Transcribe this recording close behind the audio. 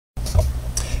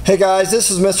Hey guys, this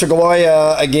is Mr.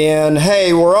 Galoya again.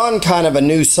 Hey, we're on kind of a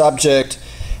new subject,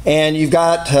 and you've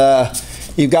got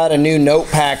a new note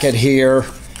packet here,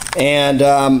 and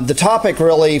the topic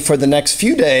really for the next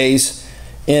few days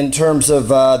in terms of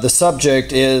the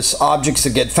subject is objects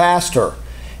that get faster.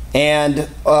 And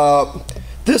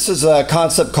this is a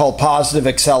concept called positive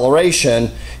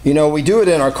acceleration. You know, we do it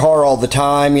in our car all the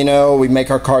time. You know, we make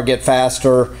our car get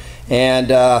faster,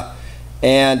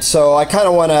 and so I kind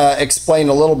of want to explain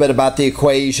a little bit about the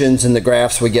equations and the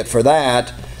graphs we get for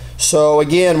that. So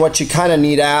again, what you kind of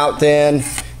need out then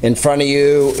in front of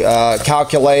you,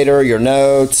 calculator, your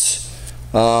notes,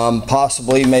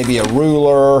 possibly maybe a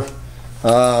ruler,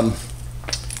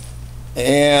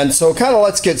 and so kind of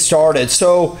let's get started.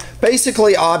 So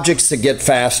basically objects that get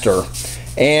faster,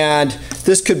 and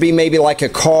this could be maybe like a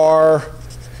car,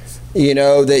 you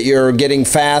know, that you're getting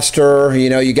faster, you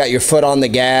know, you got your foot on the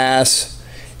gas.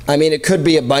 I mean, it could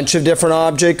be a bunch of different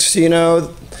objects, you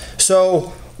know.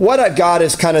 So what I've got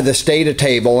is kind of this data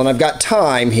table, and I've got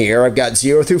time here. I've got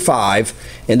 0 through 5,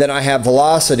 and then I have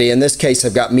velocity. In this case,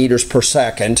 I've got meters per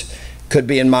second. Could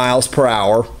be in miles per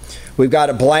hour. We've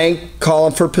got a blank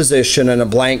column for position and a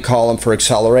blank column for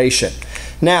acceleration.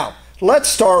 Now, let's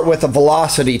start with a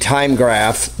velocity time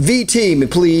graph. VT,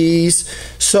 please.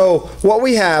 So what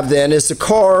we have then is the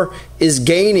car is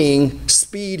gaining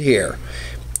speed here.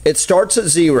 It starts at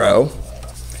 0,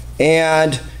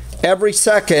 and every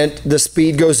second the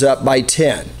speed goes up by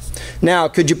 10. Now,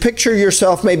 could you picture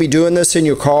yourself maybe doing this in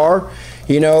your car?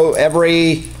 You know,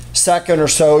 every second or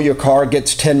so your car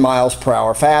gets 10 miles per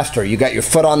hour faster. You got your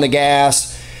foot on the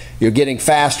gas, you're getting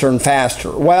faster and faster.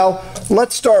 Well,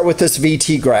 let's start with this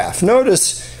VT graph.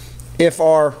 Notice if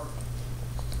our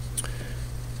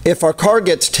car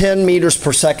gets 10 meters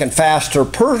per second faster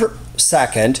per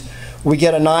second, we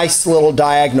get a nice little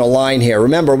diagonal line here.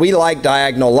 Remember, we like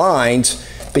diagonal lines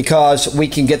because we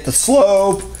can get the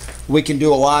slope, we can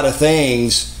do a lot of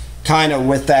things kind of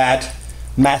with that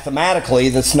mathematically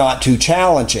that's not too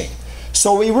challenging.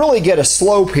 So we really get a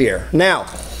slope here. Now,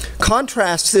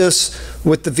 contrast this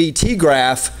with the VT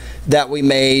graph that we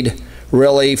made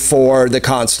really for the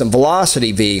constant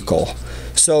velocity vehicle.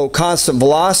 So constant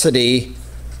velocity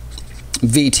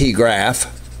VT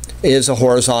graph is a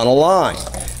horizontal line.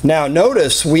 Now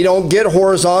notice we don't get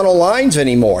horizontal lines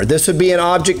anymore. This would be an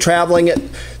object traveling at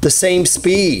the same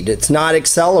speed. It's not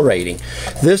accelerating.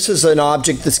 This is an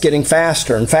object that's getting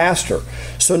faster and faster.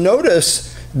 So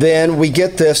notice then we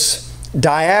get this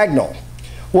diagonal.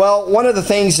 Well, one of the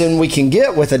things then we can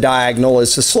get with a diagonal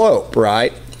is the slope,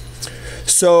 right?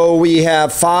 So we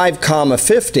have 5,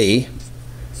 50,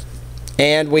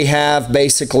 and we have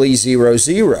basically 0,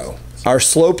 0. Our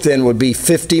slope then would be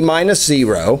 50 minus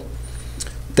 0.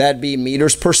 That'd be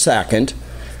meters per second,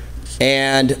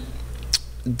 and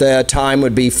the time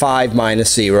would be 5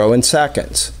 minus 0 in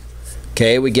seconds.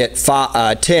 Okay, we get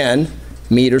 10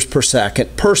 meters per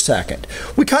second per second.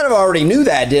 We kind of already knew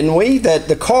that, didn't we? That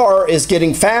the car is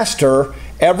getting faster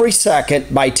every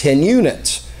second by 10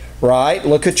 units, right?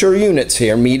 Look at your units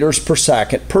here, meters per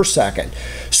second per second.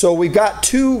 So we've got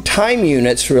 2 time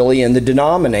units really in the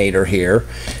denominator here.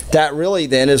 That really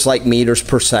then is like meters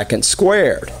per second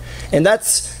squared. And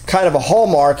that's kind of a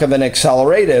hallmark of an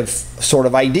accelerative sort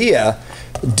of idea,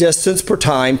 distance per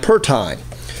time per time.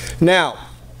 Now,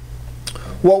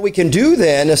 what we can do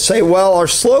then is say, well, our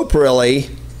slope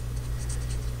really,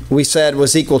 we said,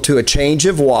 was equal to a change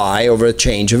of y over a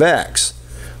change of x.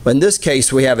 But in this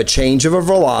case, we have a change of a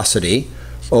velocity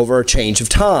over a change of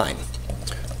time,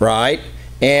 right?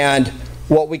 And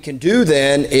what we can do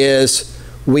then is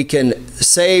we can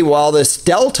say, well, this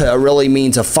delta really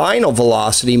means a final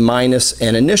velocity minus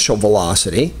an initial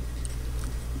velocity.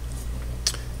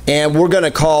 And we're going to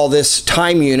call this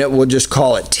time unit, we'll just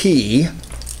call it t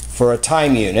for a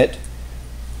time unit.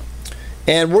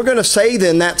 And we're going to say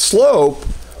then that slope,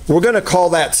 we're going to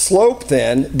call that slope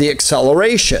then the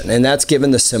acceleration, and that's given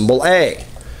the symbol a.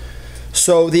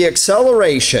 So the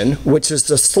acceleration, which is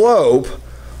the slope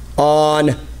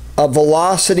on a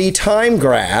velocity time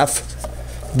graph,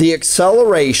 the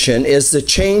acceleration is the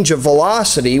change of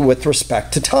velocity with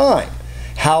respect to time.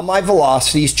 How my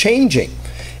velocity is changing.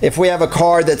 If we have a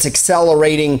car that's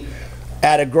accelerating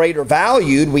at a greater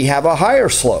value, we have a higher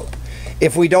slope.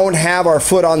 If we don't have our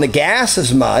foot on the gas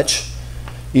as much,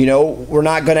 you know, we're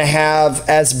not going to have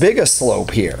as big a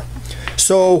slope here.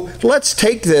 So let's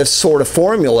take this sort of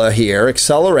formula here,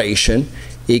 acceleration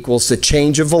equals the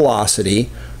change of velocity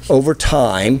over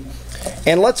time,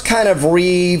 and let's kind of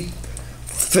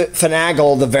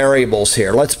finagle the variables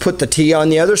here. Let's put the t on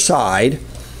the other side.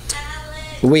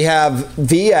 We have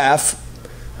VF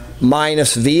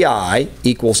minus VI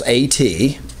equals AT.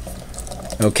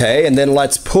 Okay, and then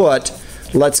let's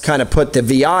kind of put the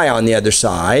VI on the other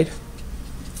side.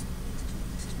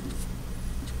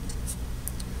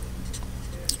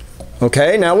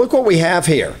 Okay, now look what we have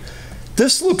here.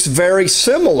 This looks very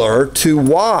similar to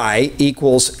y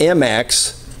equals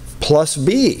mx plus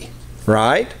b,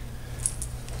 right?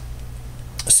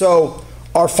 So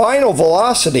our final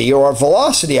velocity, or our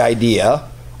velocity idea,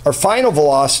 our final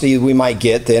velocity we might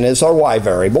get then is our y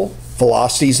variable.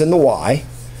 Velocity is in the y.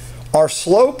 Our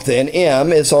slope then,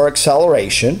 m, is our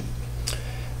acceleration.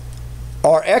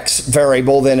 Our x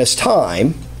variable then is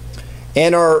time.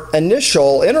 And our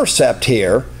initial intercept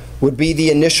here would be the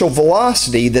initial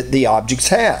velocity that the object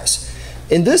has.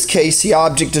 In this case, the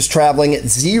object is traveling at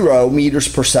 0 meters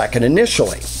per second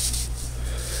initially.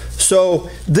 So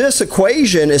this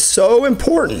equation is so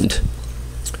important,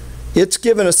 it's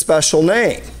given a special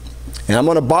name. And I'm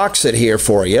going to box it here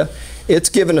for you. It's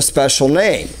given a special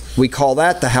name. We call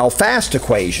that the how fast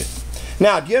equation.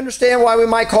 Now, do you understand why we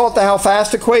might call it the how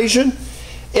fast equation?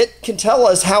 It can tell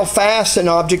us how fast an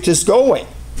object is going.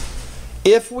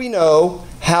 If we know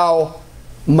how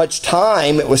much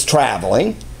time it was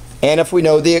traveling, and if we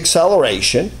know the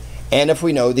acceleration, and if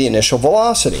we know the initial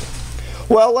velocity.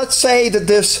 Well, let's say that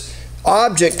this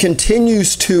object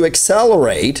continues to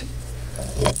accelerate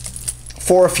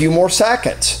for a few more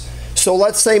seconds. So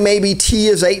let's say maybe t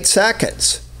is 8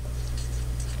 seconds.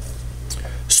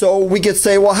 So we could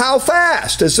say, well, how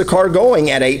fast is the car going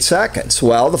at 8 seconds?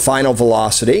 Well, the final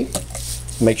velocity,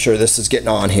 make sure this is getting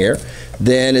on here,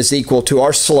 then is equal to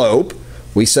our slope.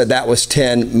 We said that was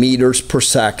 10 meters per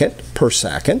second,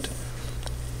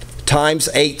 times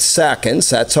 8 seconds,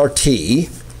 that's our t,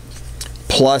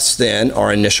 plus then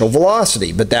our initial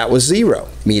velocity, but that was 0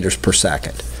 meters per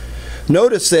second.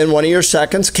 Notice then one of your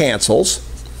seconds cancels,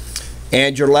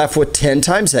 and you're left with 10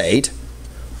 times 8,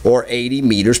 or 80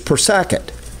 meters per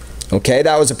second. Okay,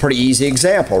 that was a pretty easy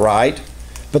example, right?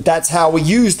 But that's how we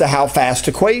use the how fast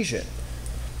equation.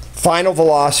 Final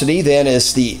velocity then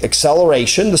is the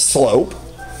acceleration, the slope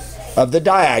of the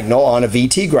diagonal on a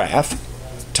VT graph,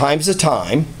 times the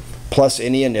time, plus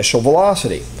any initial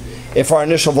velocity. If our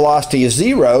initial velocity is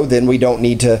 0, then we don't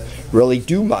need to really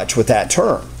do much with that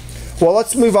term. Well,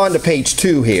 let's move on to page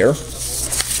 2 here.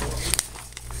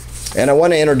 And I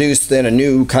want to introduce then a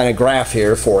new kind of graph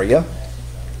here for you.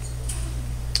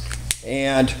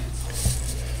 And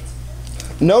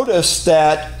notice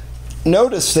then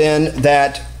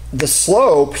that the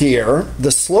slope here,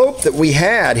 the slope that we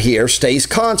had here stays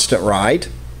constant, right?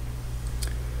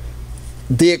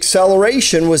 The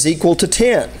acceleration was equal to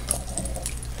 10.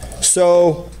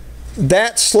 So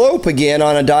that slope again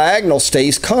on a diagonal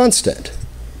stays constant.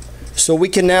 So we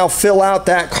can now fill out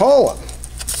that column.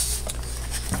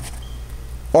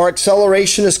 Our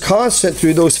acceleration is constant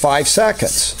through those 5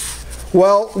 seconds.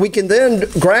 Well, we can then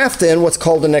graph then what's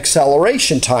called an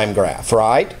acceleration time graph,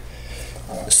 right?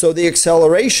 So the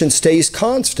acceleration stays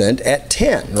constant at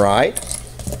 10, right?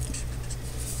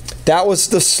 That was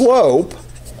the slope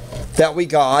that we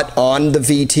got on the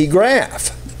VT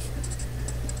graph.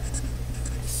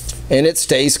 And it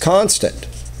stays constant.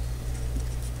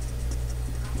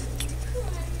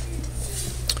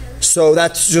 So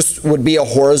that's just would be a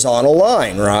horizontal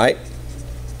line, right?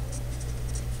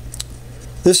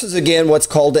 This is again what's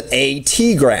called an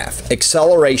AT graph,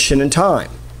 acceleration and time.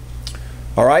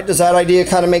 All right, does that idea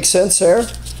kind of make sense there?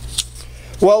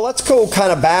 Well, let's go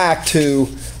kind of back to,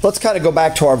 let's kind of go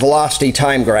back to our velocity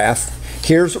time graph.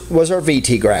 Was our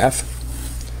VT graph.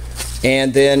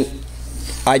 And then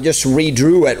I just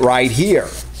redrew it right here,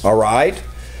 all right?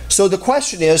 So the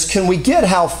question is, can we get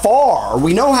how far?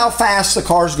 We know how fast the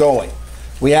car's going.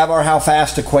 We have our how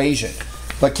fast equation.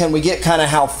 But can we get kind of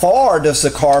how far does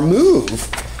the car move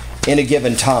in a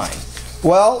given time?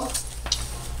 Well,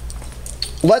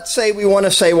 let's say we want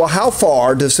to say, well, how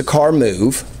far does the car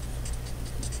move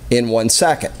in 1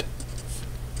 second?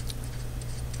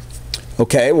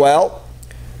 Okay, well,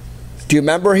 do you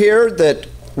remember here that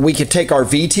we could take our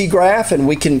VT graph and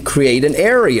we can create an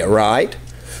area, right?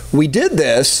 We did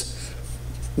this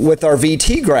with our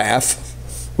VT graph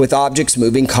with objects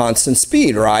moving constant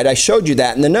speed, right? I showed you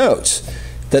that in the notes,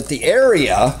 that the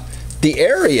area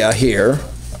here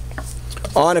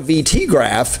on a VT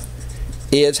graph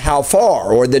is how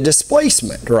far, or the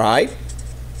displacement, right?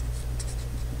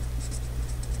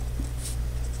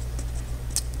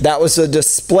 That was the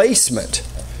displacement.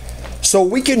 So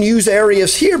we can use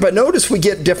areas here, but notice we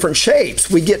get different shapes.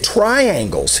 We get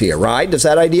triangles here, right? Does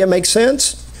that idea make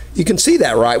sense? You can see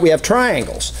that, right? We have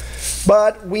triangles.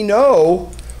 But we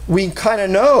kind of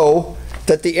know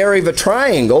that the area of a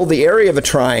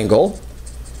triangle,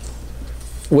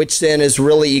 which then is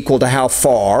really equal to how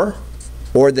far,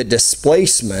 or the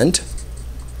displacement,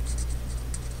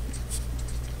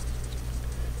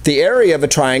 the area of a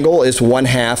triangle is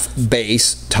 1/2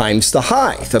 base times the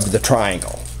height of the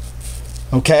triangle.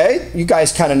 Okay, you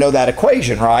guys kind of know that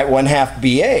equation, right? 1/2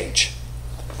 BH.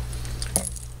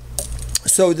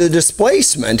 So the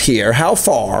displacement here, how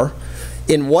far,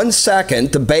 in 1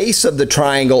 second, the base of the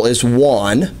triangle is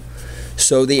 1.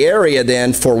 So the area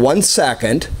then for 1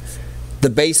 second, the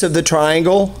base of the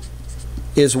triangle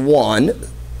is 1,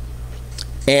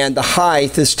 and the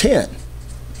height is 10.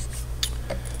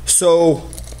 So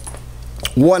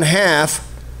 1/2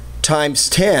 times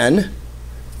 10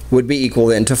 would be equal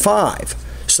then to 5.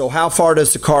 So how far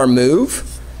does the car move?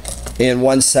 In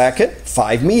 1 second,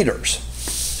 5 meters.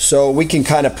 So we can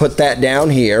kind of put that down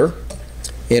here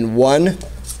on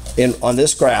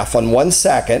this graph. On 1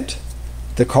 second,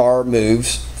 the car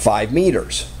moves 5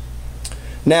 meters.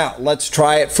 Now let's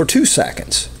try it for 2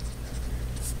 seconds.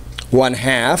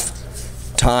 1/2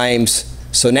 times,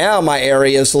 so now my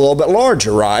area is a little bit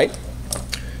larger, right?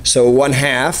 So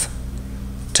 1/2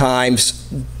 times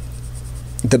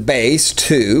the base,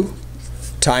 2,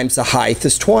 times the height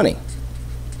is 20.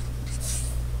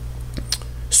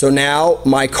 So now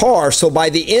my car, so by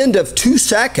the end of 2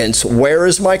 seconds, where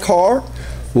is my car?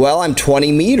 Well, I'm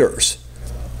 20 meters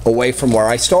away from where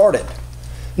I started.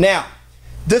 Now,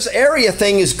 this area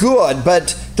thing is good,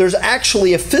 but there's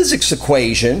actually a physics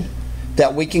equation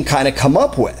that we can kind of come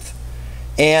up with.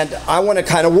 And I want to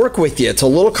kind of work with you. It's a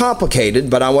little complicated,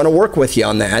 but I want to work with you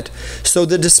on that. So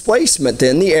the displacement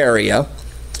then, the area,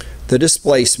 the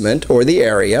displacement or the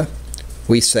area,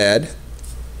 we said,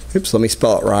 oops, let me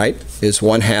spell it right, is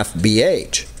 1/2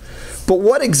 BH. But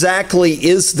what exactly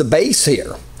is the base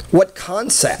here? What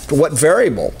concept? What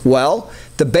variable? Well,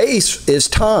 the base is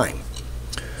time.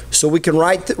 So we can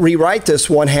rewrite this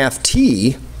 1/2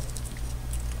 t,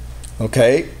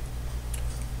 okay,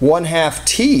 1/2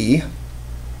 t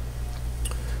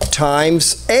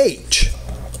times h.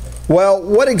 Well,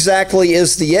 what exactly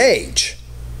is the h?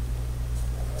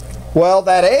 Well,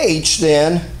 that h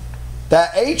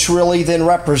really then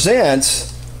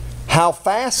represents how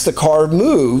fast the car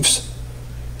moves.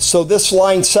 So this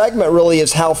line segment really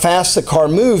is how fast the car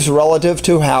moves relative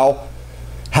to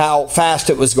how fast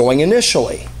it was going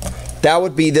initially. That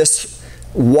would be this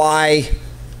y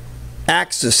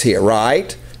axis here,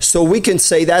 right? So we can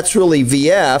say that's really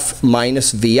VF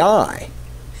minus VI.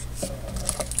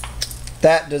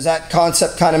 Does that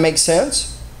concept kind of make sense?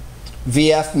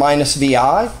 VF minus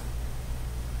VI?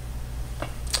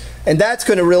 And that's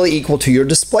going to really equal to your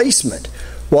displacement.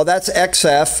 Well, that's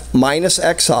XF minus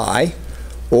XI,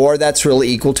 or that's really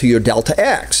equal to your delta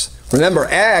X. Remember,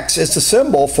 X is the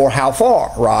symbol for how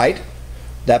far, right?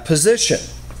 That position.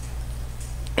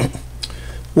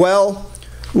 Well,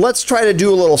 let's try to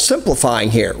do a little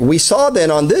simplifying here. We saw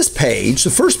then on this page, the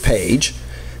first page,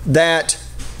 that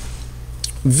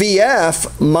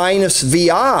VF minus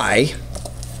VI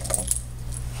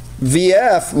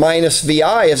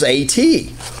is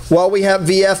AT. Well, we have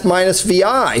VF minus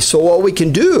VI, so what we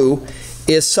can do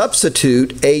is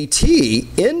substitute AT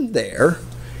in there,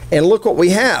 and look what we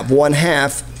have,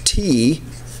 1/2 T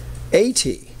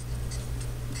AT.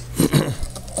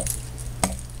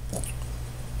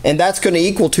 And that's going to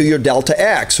equal to your delta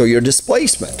X, or your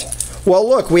displacement. Well,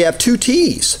 look, we have 2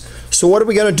 T's. So what are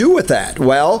we going to do with that?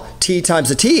 Well, T times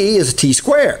a T is a T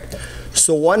squared.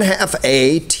 So 1/2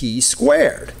 AT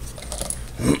squared.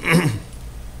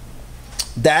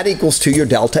 That equals to your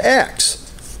delta X.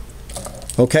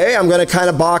 Okay, I'm going to kind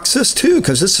of box this too,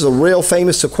 because this is a real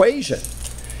famous equation.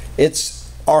 It's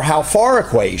our how far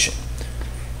equation.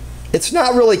 It's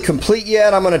not really complete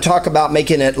yet. I'm going to talk about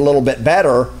making it a little bit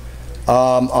better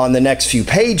on the next few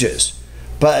pages.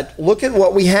 But look at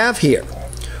what we have here.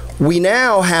 We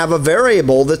now have a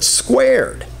variable that's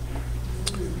squared.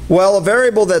 Well, a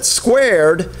variable that's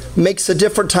squared makes a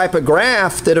different type of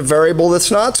graph than a variable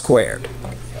that's not squared.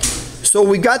 So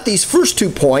we've got these first 2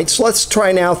 points. Let's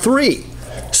try now 3.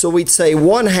 So we'd say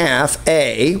 1/2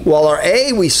 A. Well, our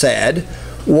A, we said,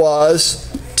 was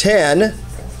 10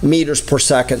 meters per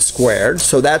second squared.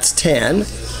 So that's 10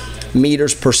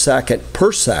 meters per second.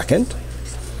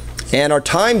 And our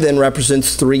time then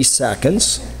represents 3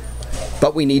 seconds.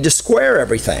 But we need to square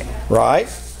everything, right?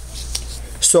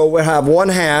 So we'll have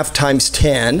 1/2 times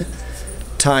 10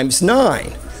 times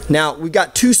 9. Now, we've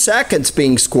got 2 seconds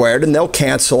being squared, and they'll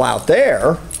cancel out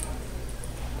there.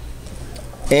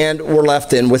 And we're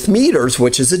left in with meters,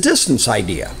 which is a distance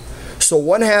idea. So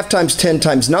 1/2 times 10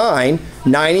 times 9,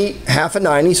 90, half of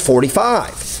 90 is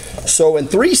 45. So in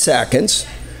 3 seconds,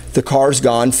 the car's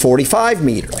gone 45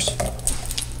 meters.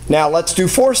 Now let's do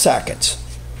 4 seconds.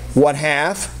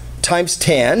 1/2 times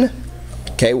 10.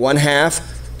 Okay, 1/2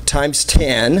 times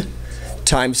 10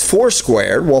 times 4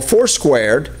 squared. Well, 4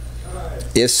 squared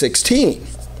is 16.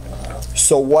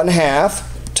 So 1/2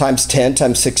 times 10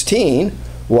 times 16,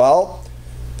 well,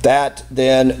 that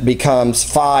then becomes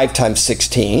 5 times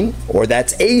 16, or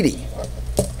that's 80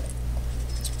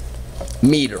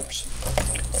 meters.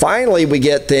 Finally, we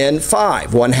get then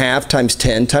 5. 1/2 times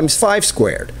 10 times 5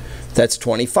 squared. That's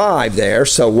 25 there.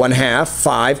 So 1/2,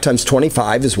 5 times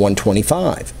 25 is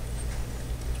 125.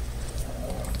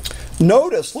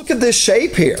 Notice, look at this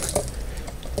shape here.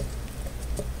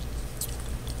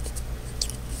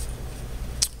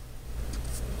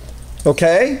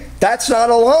 Okay? That's not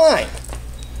a line.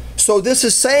 So this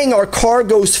is saying our car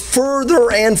goes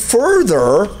further and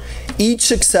further each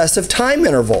successive time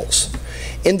intervals.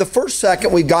 In the first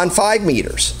second, we've gone 5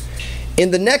 meters.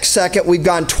 In the next second, we've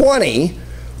gone 20,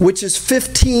 which is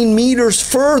 15 meters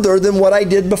further than what I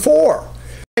did before.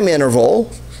 Time interval,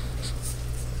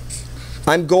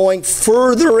 I'm going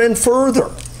further and further.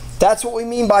 That's what we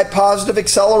mean by positive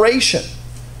acceleration,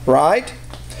 right?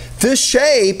 This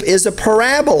shape is a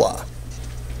parabola.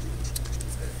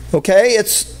 Okay,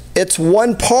 it's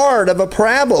one part of a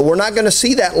parabola. We're not going to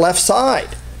see that left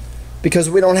side because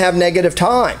we don't have negative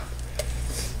time.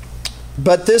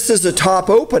 But this is a top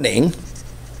opening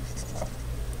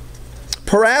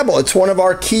parabola. It's one of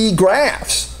our key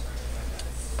graphs.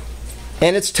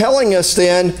 And it's telling us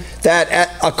then that at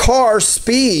a car's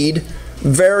speed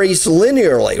varies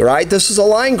linearly, right? This is a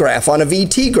line graph on a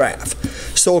VT graph.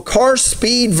 So a car's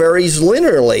speed varies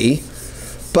linearly,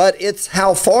 but its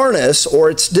how farness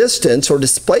or its distance or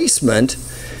displacement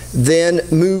then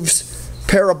moves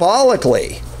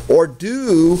parabolically or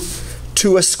due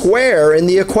to a square in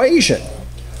the equation.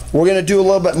 We're going to do a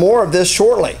little bit more of this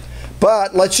shortly.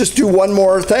 But let's just do one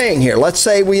more thing here. Let's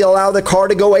say we allow the car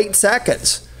to go 8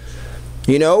 seconds.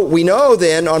 You know, we know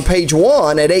then on page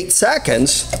 1 at 8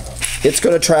 seconds, it's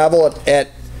going to travel at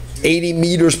 80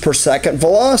 meters per second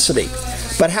velocity.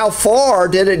 But how far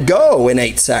did it go in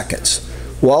 8 seconds?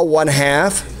 Well,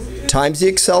 1/2 times the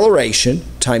acceleration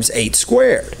times 8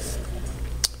 squared.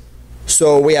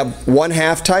 So we have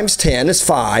 1/2 times 10 is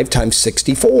 5 times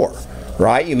 64,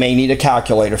 right? You may need a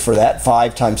calculator for that.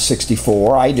 5 times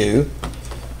 64, I do.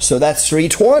 So that's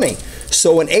 320.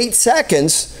 So in 8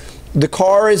 seconds, the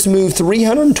car has moved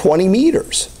 320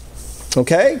 meters.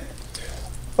 Okay?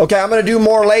 Okay, I'm going to do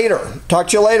more later. Talk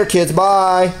to you later, kids.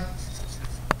 Bye.